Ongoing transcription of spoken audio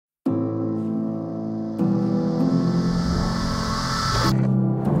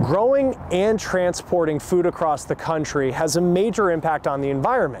Growing and transporting food across the country has a major impact on the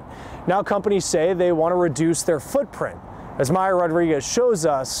environment. Now companies say they want to reduce their footprint. As Maya Rodriguez shows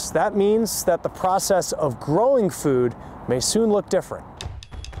us, that means that the process of growing food may soon look different.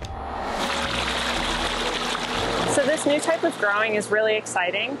 So this new type of growing is really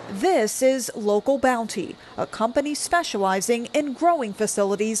exciting. This is Local Bounty, a company specializing in growing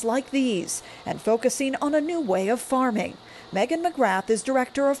facilities like these and focusing on a new way of farming. Megan McGrath is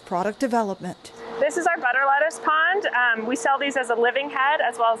Director of Product Development. This is our butter lettuce pond. We sell these as a living head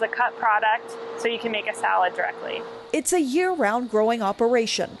as well as a cut product, so you can make a salad directly. It's a year-round growing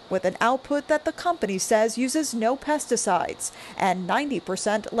operation with an output that the company says uses no pesticides and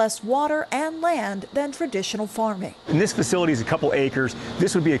 90% less water and land than traditional farming. And this facility is a couple acres.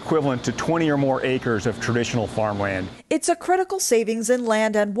 This would be equivalent to 20 or more acres of traditional farmland. It's a critical savings in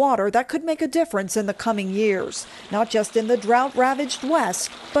land and water that could make a difference in the coming years, not just in the drought-ravaged West,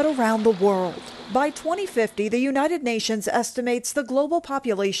 but around the world. By 2050, the United Nations estimates the global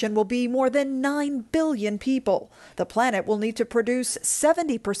population will be more than 9 billion people. The planet will need to produce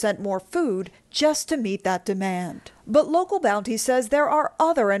 70% more food just to meet that demand. But Local Bounty says there are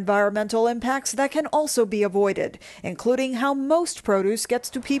other environmental impacts that can also be avoided, including how most produce gets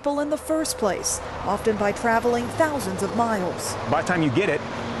to people in the first place, often by traveling thousands of miles. By the time you get it,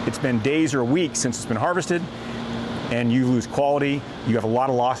 it's been days or weeks since it's been harvested, and you lose quality, you have a lot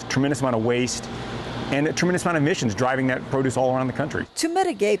of loss, tremendous amount of waste, and a tremendous amount of emissions driving that produce all around the country. To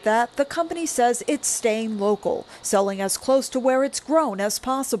mitigate that, the company says it's staying local, selling as close to where it's grown as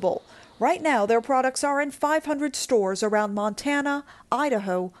possible. Right now, their products are in 500 stores around Montana,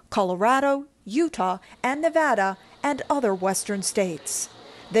 Idaho, Colorado, Utah, and Nevada, and other western states.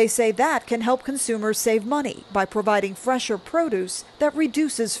 They say that can help consumers save money by providing fresher produce that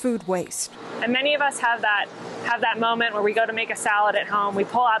reduces food waste. And many of us have that moment where we go to make a salad at home, we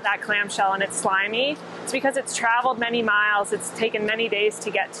pull out that clamshell and it's slimy. It's because it's traveled many miles, it's taken many days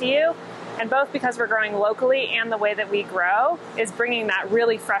to get to you. And both because we're growing locally and the way that we grow is bringing that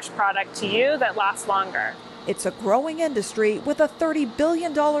really fresh product to you that lasts longer. It's a growing industry with a $30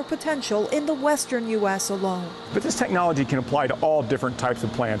 billion potential in the western U.S. alone. But this technology can apply to all different types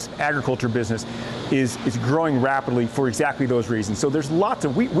of plants. Agriculture business is growing rapidly for exactly those reasons. So there's lots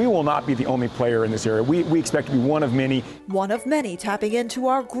of, we will not be the only player in this area. We expect to be one of many. One of many tapping into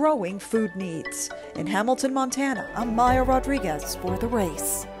our growing food needs. In Hamilton, Montana, I'm Maya Rodriguez for The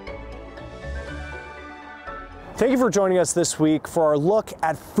Race. Thank you for joining us this week for our look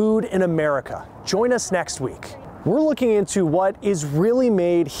at food in America. Join us next week. We're looking into what is really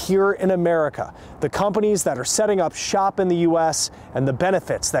made here in America, the companies that are setting up shop in the U.S., and the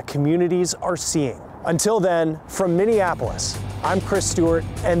benefits that communities are seeing. Until then, from Minneapolis, I'm Chris Stewart,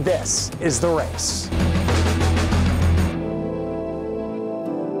 and this is The Race.